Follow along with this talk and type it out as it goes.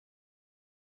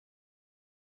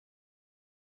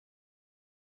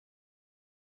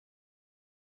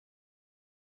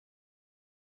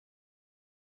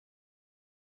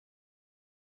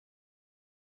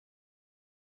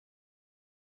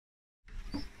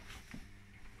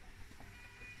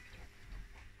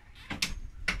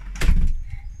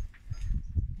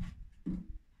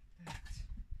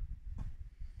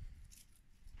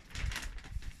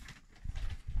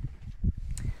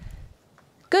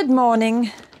Good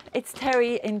morning, it's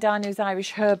Terry in Danu's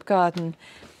Irish Herb Garden,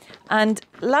 and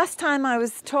last time I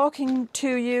was talking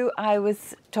to you I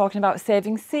was talking about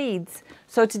saving seeds.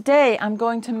 So today I'm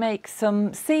going to make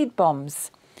some seed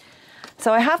bombs.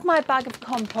 So I have my bag of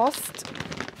compost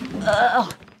and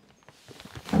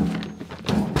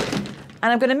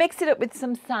I'm going to mix it up with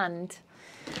some sand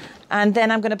and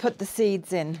then I'm going to put the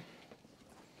seeds in.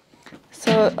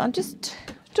 So I just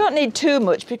don't need too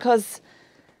much because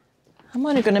I'm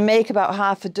only going to make about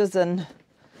half a dozen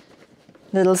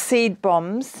little seed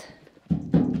bombs.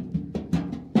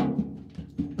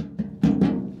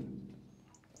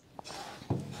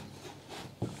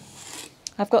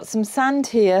 I've got some sand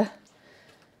here.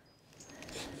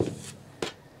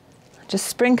 Just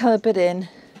sprinkle a bit in.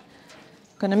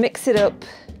 I'm going to mix it up.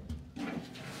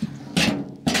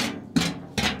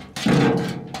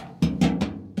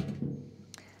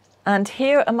 And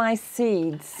here are my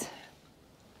seeds.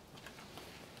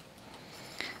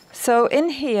 So in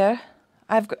here,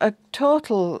 I've got a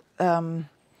total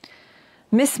mismatch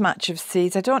of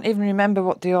seeds. I don't even remember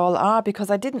what they all are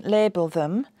because I didn't label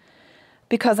them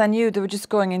because I knew they were just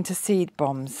going into seed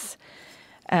bombs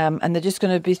and they're just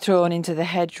going to be thrown into the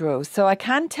hedgerows. So I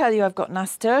can tell you I've got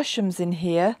nasturtiums in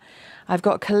here. I've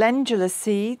got calendula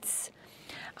seeds.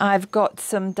 I've got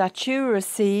some datura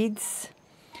seeds.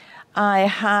 I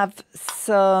have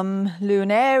some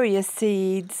lunaria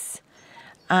seeds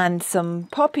and some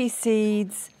poppy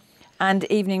seeds and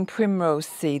evening primrose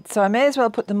seeds. So I may as well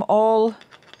put them all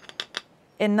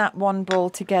in that one bowl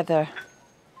together.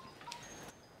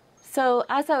 So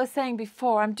as I was saying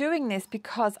before, I'm doing this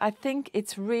because I think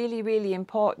it's really, really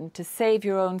important to save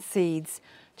your own seeds,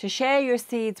 to share your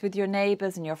seeds with your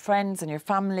neighbours and your friends and your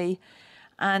family.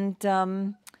 And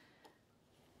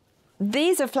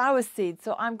these are flower seeds,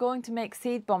 so I'm going to make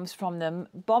seed bombs from them,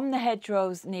 bomb the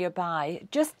hedgerows nearby,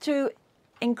 just to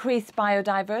increase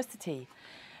biodiversity.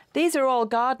 These are all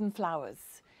garden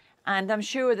flowers, and I'm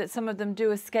sure that some of them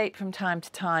do escape from time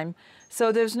to time.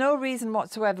 So there's no reason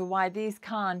whatsoever why these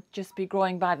can't just be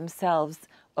growing by themselves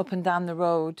up and down the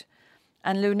road.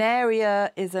 And lunaria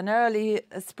is an early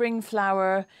spring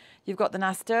flower. You've got the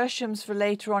nasturtiums for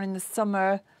later on in the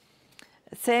summer.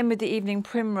 Same with the evening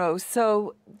primrose.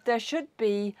 So there should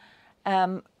be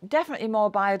definitely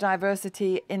more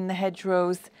biodiversity in the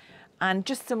hedgerows and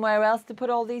just somewhere else to put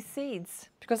all these seeds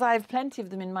because I have plenty of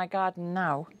them in my garden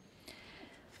now.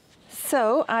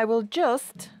 So I will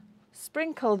just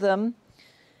sprinkle them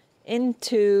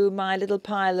into my little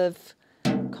pile of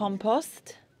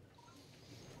compost.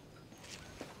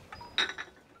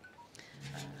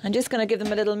 I'm just going to give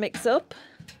them a little mix up.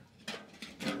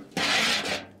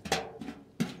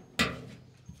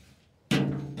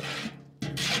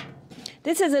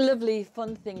 This is a lovely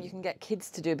fun thing you can get kids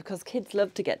to do because kids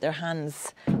love to get their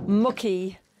hands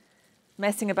mucky,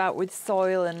 messing about with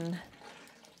soil and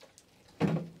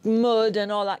mud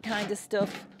and all that kind of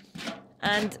stuff.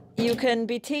 And you can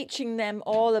be teaching them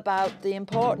all about the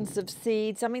importance of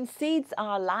seeds. I mean, seeds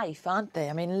are life, aren't they?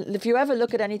 I mean, if you ever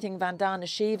look at anything Vandana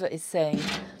Shiva is saying,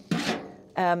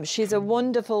 she's a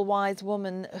wonderful, wise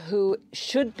woman who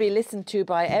should be listened to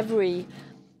by every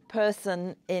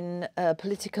person in a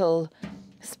political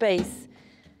space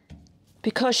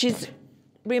because she's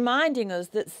reminding us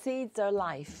that seeds are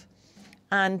life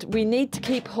and we need to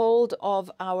keep hold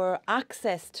of our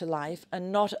access to life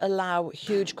and not allow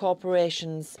huge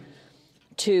corporations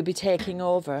to be taking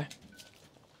over.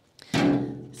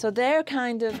 So they're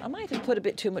kind of, I might have put a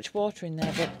bit too much water in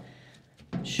there, but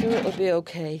I'm sure it'll be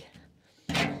okay.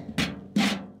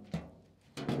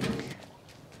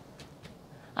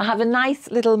 I have a nice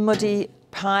little muddy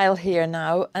pile here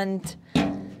now and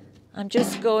I'm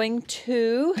just going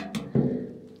to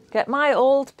get my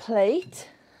old plate.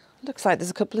 Looks like there's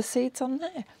a couple of seeds on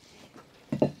there.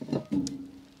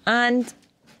 And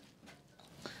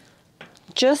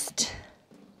just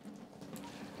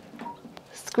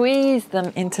squeeze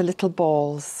them into little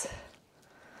balls.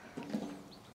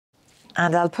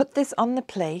 And I'll put this on the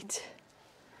plate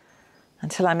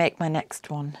until I make my next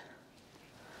one.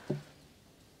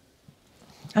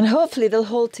 And hopefully they'll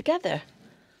hold together.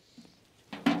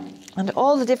 And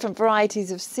all the different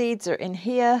varieties of seeds are in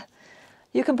here.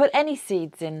 You can put any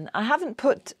seeds in. I haven't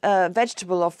put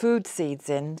vegetable or food seeds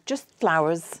in, just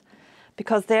flowers,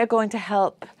 because they're going to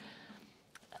help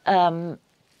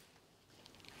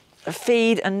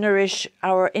feed and nourish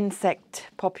our insect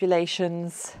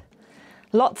populations.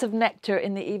 Lots of nectar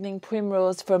in the evening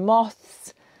primrose for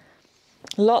moths.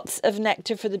 Lots of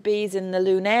nectar for the bees in the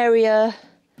lunaria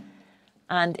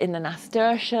and in the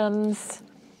nasturtiums.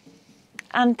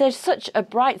 And there's such a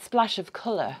bright splash of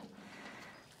colour.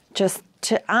 just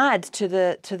to add to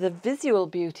the visual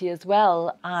beauty as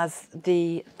well as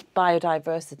the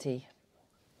biodiversity.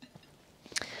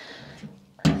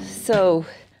 So,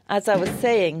 as I was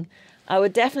saying, I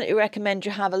would definitely recommend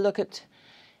you have a look at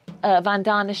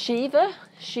Vandana Shiva.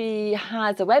 She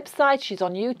has a website, she's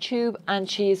on YouTube, and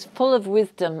she's full of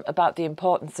wisdom about the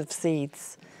importance of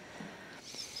seeds.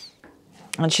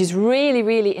 And she's really,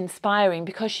 really inspiring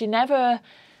because she never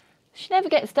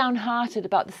gets downhearted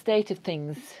about the state of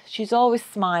things. She's always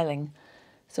smiling.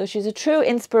 So she's a true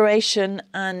inspiration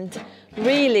and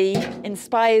really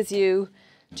inspires you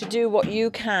to do what you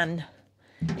can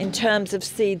in terms of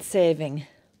seed saving.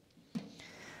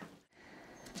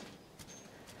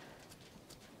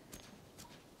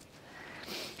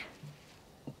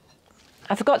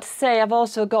 I forgot to say I've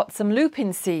also got some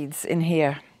lupin seeds in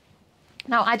here.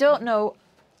 Now, I don't know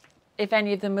if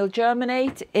any of them will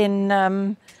germinate in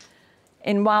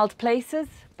wild places,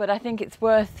 but I think it's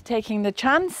worth taking the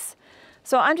chance.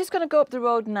 So I'm just going to go up the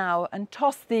road now and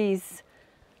toss these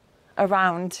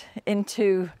around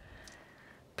into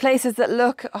places that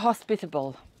look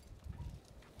hospitable.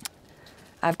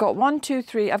 I've got 1, 2,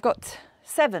 3, I've got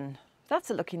 7. That's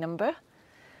a lucky number.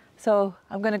 So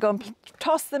I'm going to go and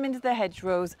toss them into the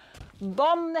hedgerows,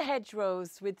 bomb the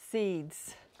hedgerows with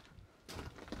seeds.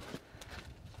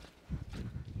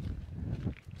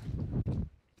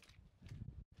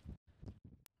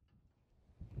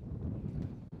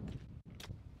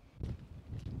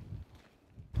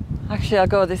 Actually, I'll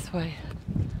go this way.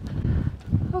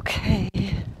 Okay.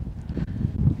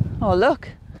 Oh, look.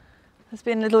 There's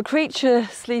been a little creature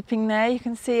sleeping there. You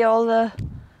can see all the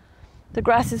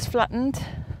grass is flattened.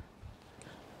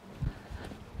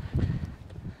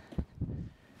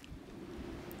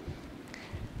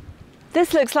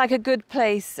 This looks like a good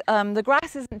place. The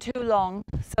grass isn't too long,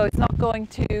 so it's not going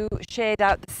to shade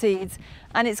out the seeds.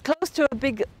 And it's close to a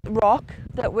big rock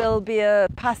that will be a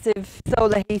passive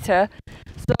solar heater,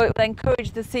 so it will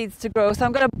encourage the seeds to grow. So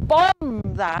I'm going to bomb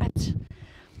that.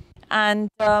 And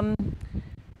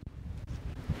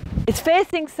it's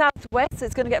facing southwest, so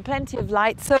it's going to get plenty of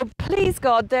light. So please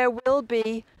God, there will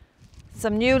be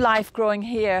some new life growing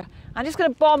here. I'm just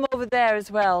going to bomb over there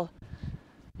as well.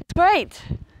 It's great.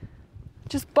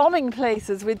 Just bombing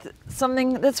places with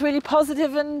something that's really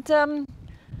positive and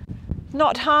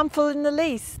not harmful in the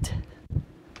least.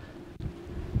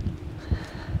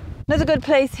 Another good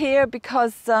place here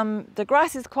because the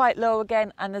grass is quite low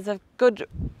again and there's a good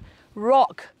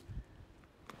rock.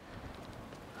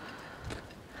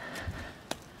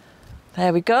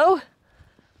 There we go.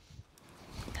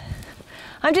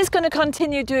 I'm just going to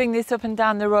continue doing this up and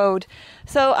down the road.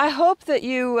 So I hope that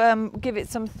you give it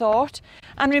some thought.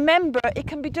 And remember, it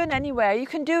can be done anywhere. You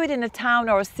can do it in a town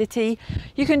or a city.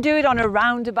 You can do it on a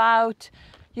roundabout.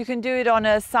 You can do it on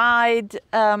a side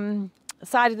of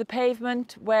the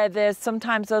pavement where there's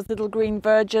sometimes those little green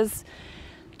verges.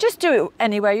 Just do it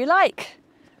anywhere you like.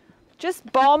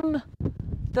 Just bomb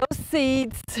those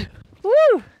seeds.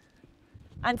 Woo!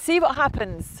 And see what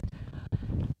happens.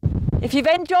 If you've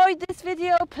enjoyed this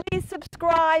video, please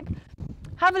subscribe,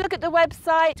 have a look at the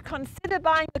website, consider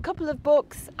buying a couple of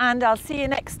books, and I'll see you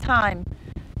next time.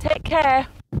 Take care.